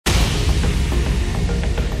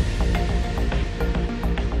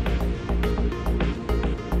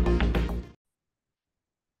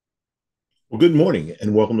Good morning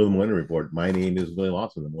and welcome to the Morning Report. My name is Willie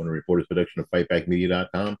Lawson. The Morning Report is a production of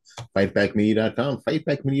FightBackMedia.com, FightBackMedia.com,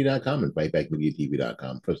 FightBackMedia.com, and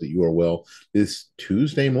FightBackMediaTV.com. Trust that you are well this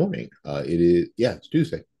Tuesday morning. It's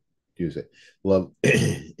Tuesday. Tuesday. Love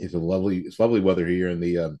it's lovely weather here in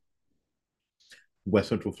the West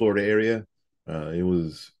Central Florida area. It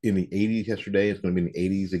was in the 80s yesterday. It's going to be in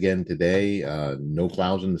the 80s again today. No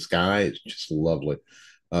clouds in the sky. It's just lovely.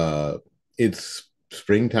 It's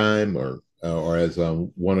springtime, or as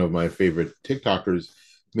one of my favorite TikTokers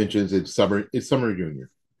mentions, it's summer. It's summer junior.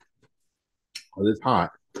 Well, it's hot.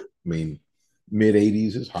 I mean, mid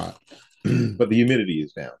 80s is hot, but the humidity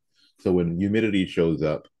is down. So when humidity shows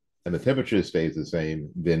up and the temperature stays the same,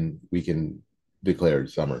 then we can declare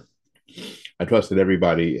summer. I trust that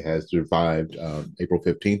everybody has survived April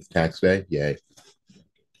 15th, tax day. Yay.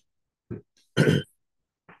 There's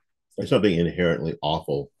something inherently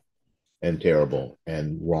awful and terrible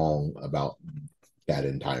and wrong about that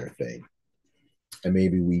entire thing. And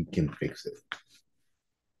maybe we can fix it.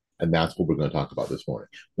 And that's what we're going to talk about this morning.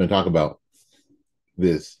 We're going to talk about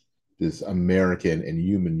this this American and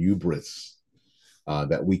human hubris,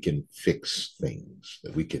 that we can fix things,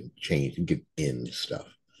 that we can change, and can end stuff.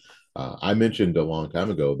 I mentioned a long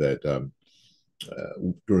time ago that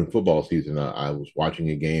during football season, I was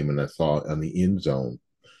watching a game and I saw on the end zone,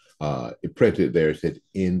 it printed there, it said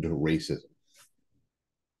 "End racism."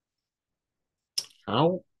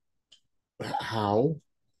 How? How?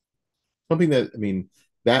 Something that, I mean,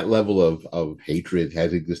 that level of hatred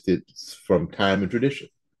has existed from time and tradition,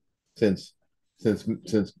 since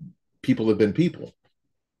since people have been people,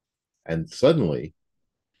 and suddenly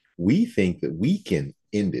we think that we can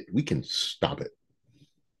end it, we can stop it,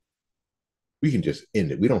 we can just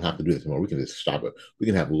end it. We don't have to do this anymore. We can just stop it. We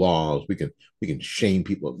can have laws. We can shame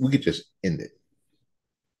people. We could just end it.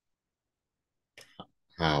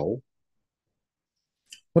 How?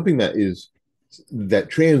 Something that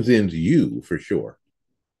transcends you for sure,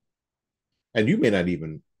 and you may not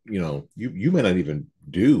even, you may not even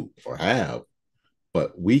do or have,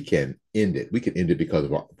 but we can end it. We can end it because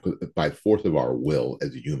of by force of our will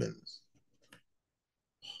as humans.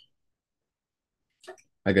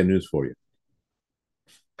 I got news for you.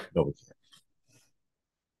 No, we can't.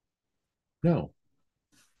 No.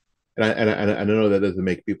 And I know that doesn't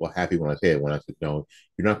make people happy when I say it. When I said no,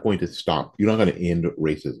 you're not going to stop. You're not going to end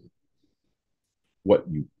racism. What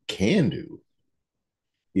you can do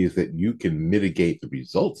is that you can mitigate the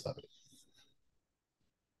results of it.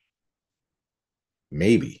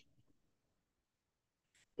 Maybe,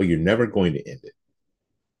 but you're never going to end it.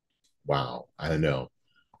 Wow, I don't know.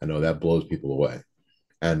 I know that blows people away.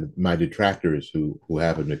 And my detractors who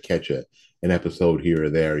happen to catch an episode here or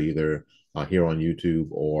there, either here on YouTube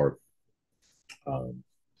or um,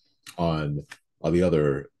 on the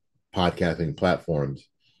other podcasting platforms,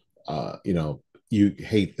 you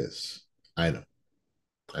hate this. I know.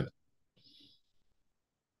 I know.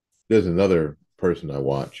 There's another person I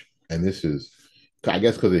watch, and this is, I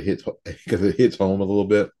guess, because it hits home a little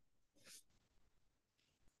bit.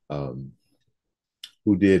 Um,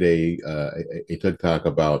 who did a TikTok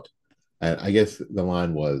about, and I guess the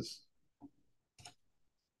line was,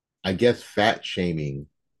 I guess fat shaming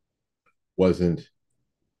wasn't,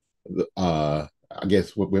 I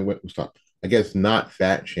guess stop. I guess not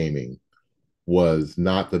fat shaming was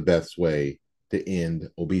not the best way to end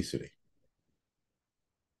obesity.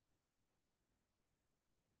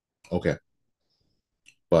 Okay,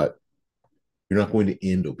 but you're not going to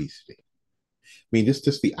end obesity. I mean,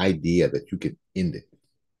 just the idea that you can end it.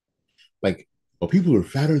 Like, well, people are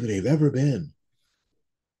fatter than they've ever been.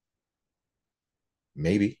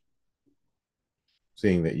 Maybe,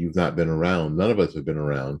 seeing that you've not been around, none of us have been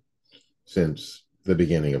around since the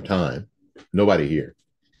beginning of time. Nobody here.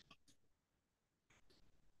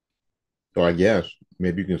 So I guess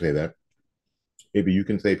maybe you can say that. Maybe you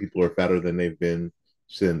can say people are fatter than they've been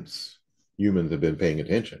since humans have been paying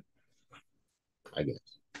attention. I guess,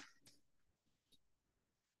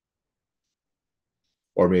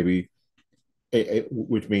 or maybe,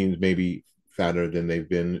 which means maybe fatter than they've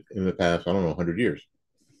been in the past. I don't know, 100 years.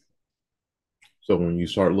 So when you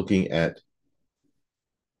start looking at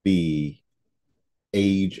the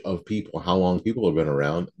age of people, how long people have been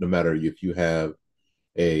around, no matter if you have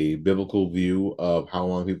a biblical view of how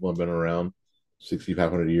long people have been around,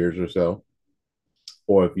 6,500 years or so,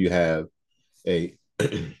 or if you have a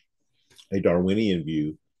a Darwinian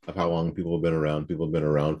view of how long people have been around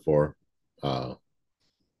for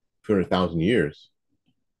 200,000 years,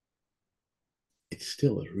 it's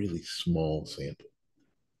still a really small sample.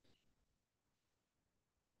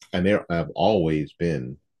 And there have always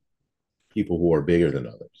been people who are bigger than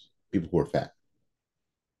others. people who are fat.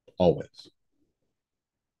 Always.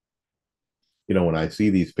 When I see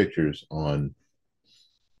these pictures on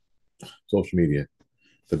social media,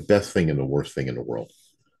 the best thing and the worst thing in the world.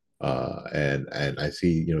 And I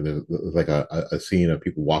see, there's like a scene of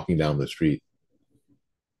people walking down the street,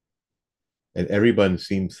 and everyone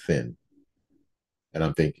seems thin. And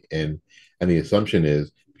I'm thinking, and the assumption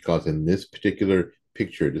is because in this particular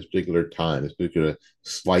picture, this particular time, this particular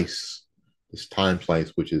slice, this time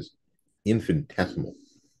slice, which is infinitesimal,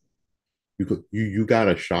 you got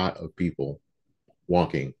a shot of people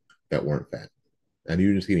walking that weren't fat, and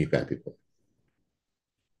you didn't see any fat people.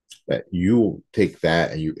 That you take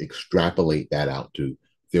that and you extrapolate that out to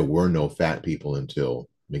there were no fat people until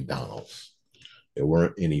McDonald's. There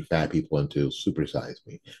weren't any fat people until Supersize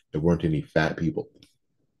Me. There weren't any fat people.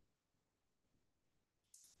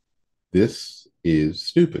 This is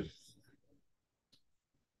stupid.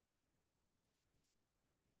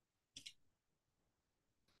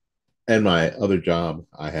 And my other job,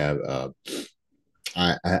 I have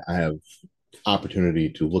opportunity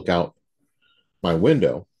to look out my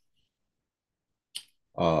window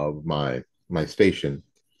of my station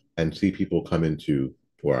and see people come into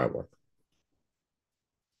where I work.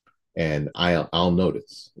 And I'll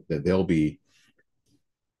notice that there'll be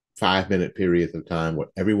 5 minute periods of time where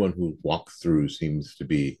everyone who walks through seems to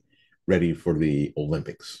be ready for the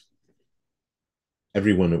Olympics.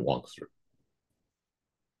 Everyone that walks through,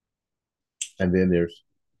 and then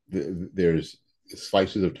there's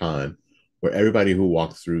slices of time where everybody who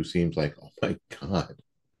walks through seems like, oh my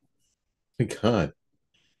god,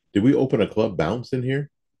 did we open a club bounce in here?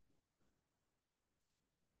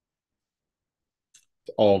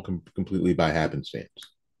 It's all completely by happenstance.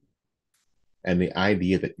 And the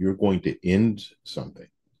idea that you're going to end something,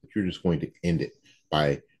 that you're just going to end it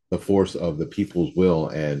by the force of the people's will,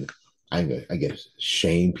 and I guess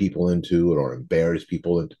shame people into it or embarrass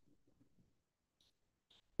people into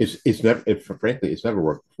it's never frankly it's never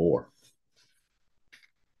worked before.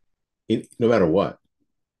 No matter what,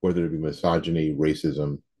 whether it be misogyny,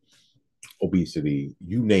 racism, obesity,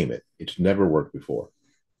 you name it, it's never worked before.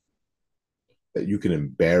 That you can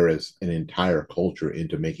embarrass an entire culture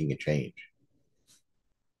into making a change.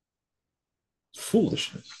 It's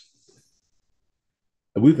foolishness.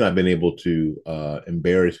 And we've not been able to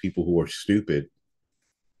embarrass people who are stupid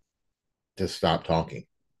to stop talking.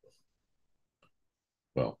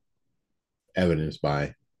 Well, evidenced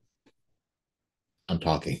by I'm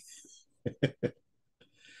talking.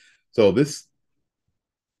 So this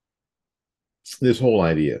whole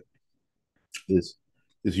idea, this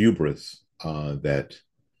this hubris that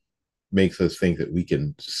makes us think that we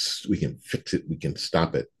can fix it, we can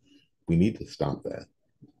stop it. We need to stop that.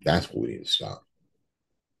 That's what we need to stop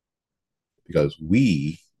because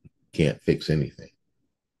we can't fix anything.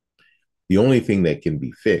 The only thing that can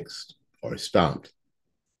be fixed or stopped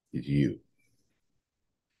is you.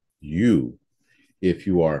 You, if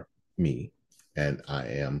you are me, and I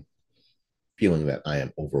am feeling that I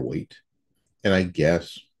am overweight, and I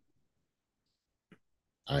guess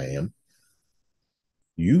I am,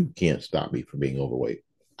 you can't stop me from being overweight.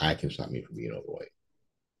 I can stop me from being overweight.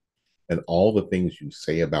 And all the things you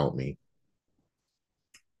say about me,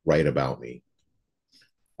 write about me,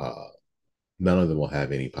 uh, none of them will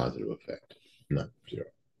have any positive effect. None, zero.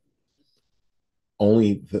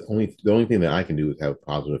 The only thing that I can do is have a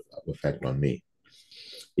positive effect on me.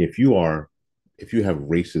 If you are, if you have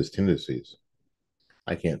racist tendencies,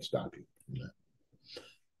 I can't stop you. No.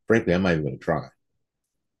 Frankly, I'm not even going to try.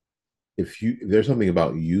 If there's something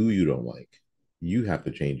about you don't like, you have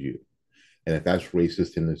to change you. And if that's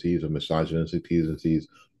racist tendencies or misogynistic tendencies,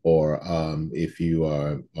 or if you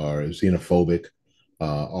are xenophobic,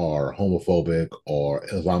 or homophobic, or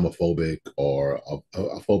Islamophobic, or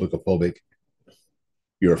a phobic,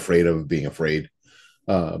 you're afraid of being afraid.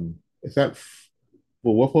 Is that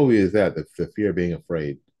well? What phobia is that? The fear of being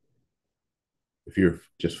afraid. If you're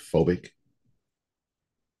just phobic,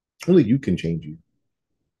 only you can change you.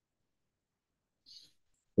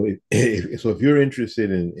 So if you're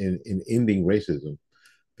interested in ending racism,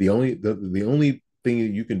 the only thing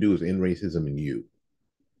you can do is end racism in you.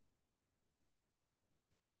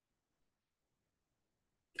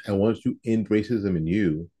 And once you end racism in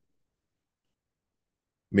you,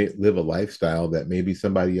 may live a lifestyle that maybe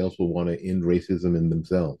somebody else will want to end racism in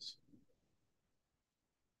themselves.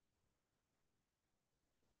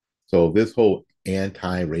 So this whole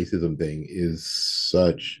anti-racism thing is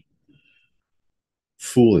such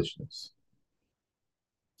foolishness.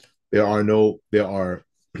 There are,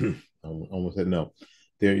 I almost said no.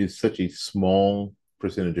 There is such a small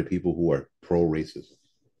percentage of people who are pro-racism.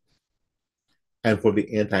 And for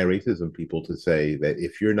the anti-racism people to say that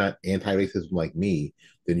if you're not anti-racism like me,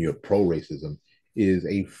 then you're pro-racism is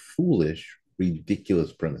a foolish,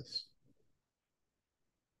 ridiculous premise.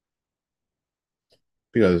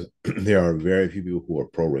 Because there are very few people who are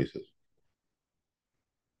pro-racist.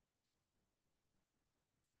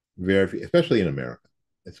 Very few, especially in America.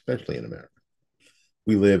 Especially in America.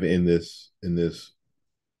 We live in this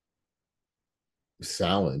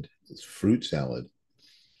salad, this fruit salad.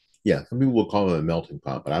 Yeah, some people will call it a melting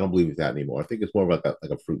pot, but I don't believe it's that anymore. I think it's more about that,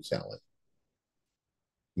 like a fruit salad.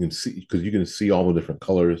 You can see because you can see all the different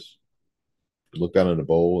colors. Look down in the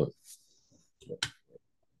bowl, and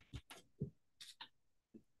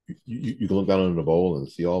you can look down in the bowl and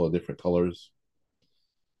see all the different colors.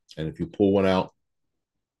 And if you pull one out,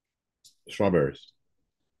 strawberries,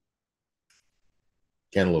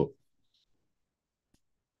 cantaloupe,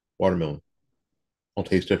 watermelon, all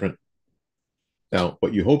taste different. Now,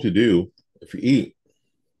 what you hope to do if you eat,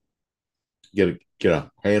 get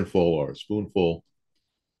a handful or a spoonful.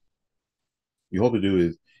 You hope to do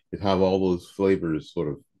is have all those flavors sort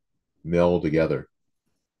of meld together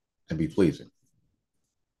and be pleasing.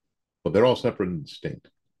 But they're all separate and distinct.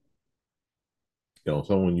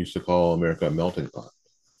 Someone used to call America a melting pot.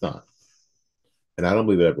 It's not. And I don't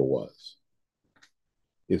believe it ever was.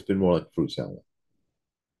 It's been more like fruit salad.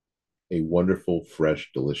 A wonderful,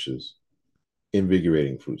 fresh, delicious,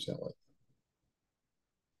 invigorating fruit salad.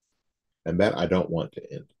 And that I don't want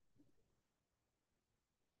to end.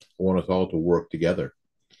 I want us all to work together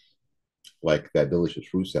like that delicious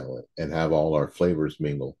fruit salad and have all our flavors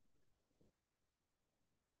mingle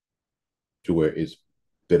to where it's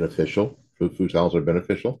beneficial. Fruit salads are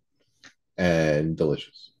beneficial and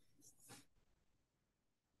delicious.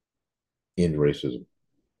 In racism.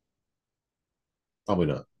 Probably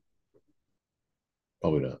not.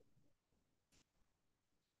 Probably not.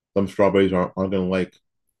 Some strawberries aren't going to like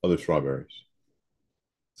other strawberries.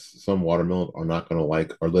 Some watermelons are not going to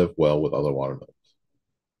like or live well with other watermelons.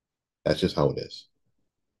 That's just how it is.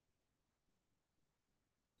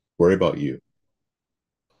 Worry about you.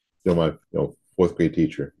 My fourth grade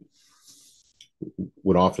teacher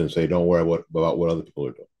would often say, "Don't worry about what other people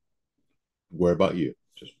are doing. Worry about you.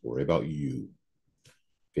 Just worry about you.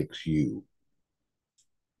 Fix you."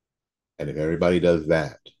 And if everybody does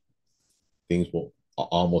that, things will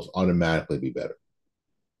almost automatically be better.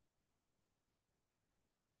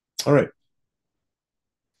 All right,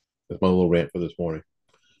 that's my little rant for this morning.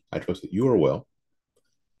 I trust that you are well,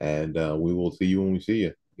 and we will see you when we see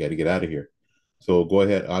you. You got to get out of here. So go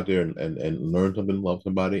ahead out there and learn something, love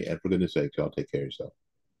somebody, and for goodness sakes, y'all take care of yourself.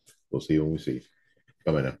 We'll see you when we see you.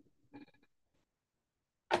 Bye bye now.